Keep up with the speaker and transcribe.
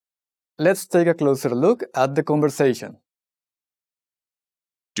Let's take a closer look at the conversation.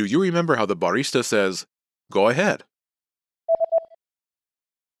 Do you remember how the barista says, "Go ahead"?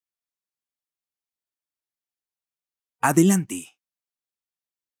 Adelante.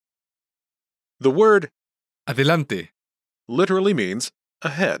 The word Adelante. literally means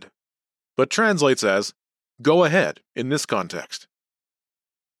ahead, but translates as go ahead in this context.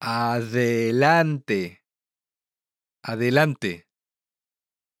 Adelante. Adelante.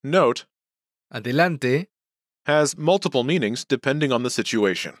 Note, Adelante has multiple meanings depending on the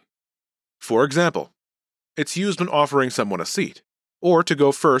situation. For example, it's used when offering someone a seat, or to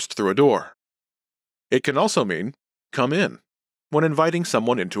go first through a door. It can also mean come in, when inviting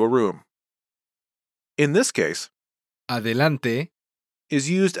someone into a room. In this case, adelante is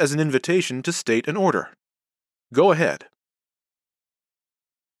used as an invitation to state an order. Go ahead.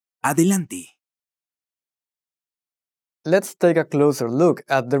 Adelante. Let's take a closer look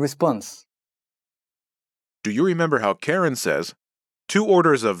at the response. Do you remember how Karen says, "2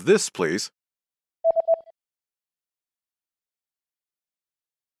 orders of this, please"?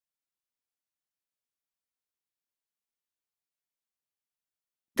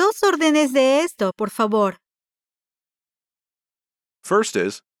 Dos órdenes de esto, por favor. First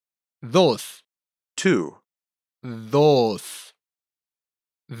is dos, 2. dos,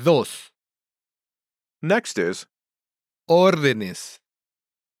 dos. Next is Órdenes,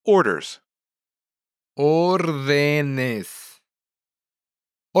 orders. órdenes,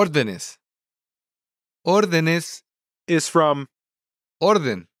 órdenes. Órdenes, Is from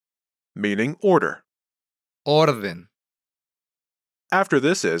orden, meaning order. orden. After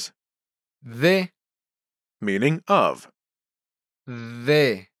this is De, meaning of.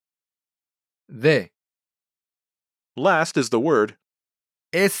 de. Last is the word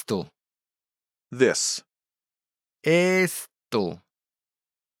Esto, this. esto,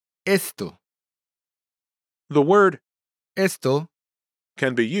 esto. The word Esto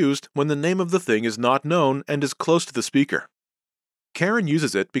can be used when the name of the thing is not known and is close to the speaker. Karen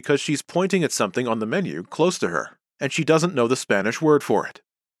uses it because she's pointing at something on the menu close to her, and she doesn't know the Spanish word for it.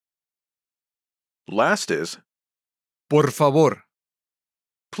 Last is por favor,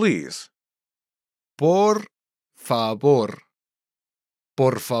 please. por favor,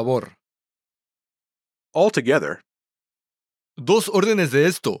 por favor. Altogether, Dos órdenes de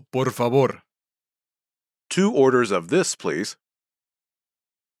esto, por favor. 2 orders of this, please.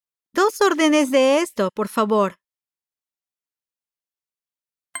 Dos órdenes de esto, por favor.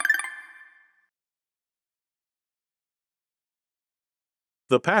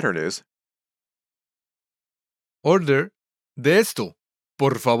 The pattern is Order de esto,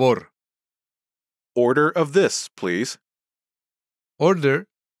 por favor. order of this, please. Order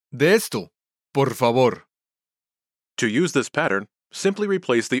de esto, por favor. To use this pattern, simply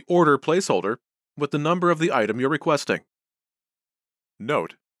replace the order placeholder with the number of the item you're requesting.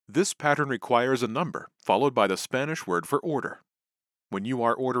 Note, this pattern requires a number followed by the Spanish word for order. When you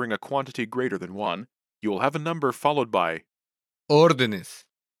are ordering a quantity greater than 1, you will have a number followed by Órdenes.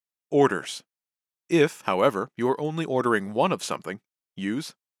 orders. If, however, you are only ordering one of something,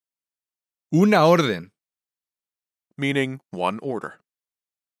 use Una orden. meaning one order.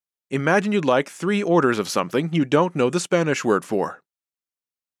 Imagine you'd like 3 orders of something you don't know the Spanish word for.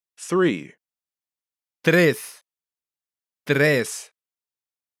 3. Tres. Tres.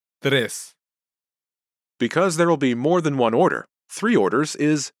 Tres. Because there will be more than one order, 3 orders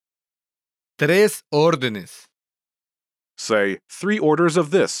is, Tres órdenes. say, 3 orders of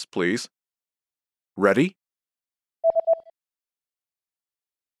this, please. Ready?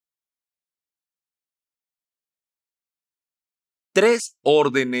 Tres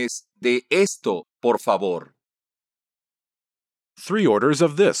órdenes de esto, por favor. 3 orders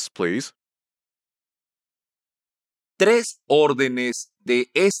of this, please. Tres órdenes de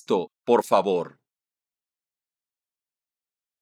esto, por favor.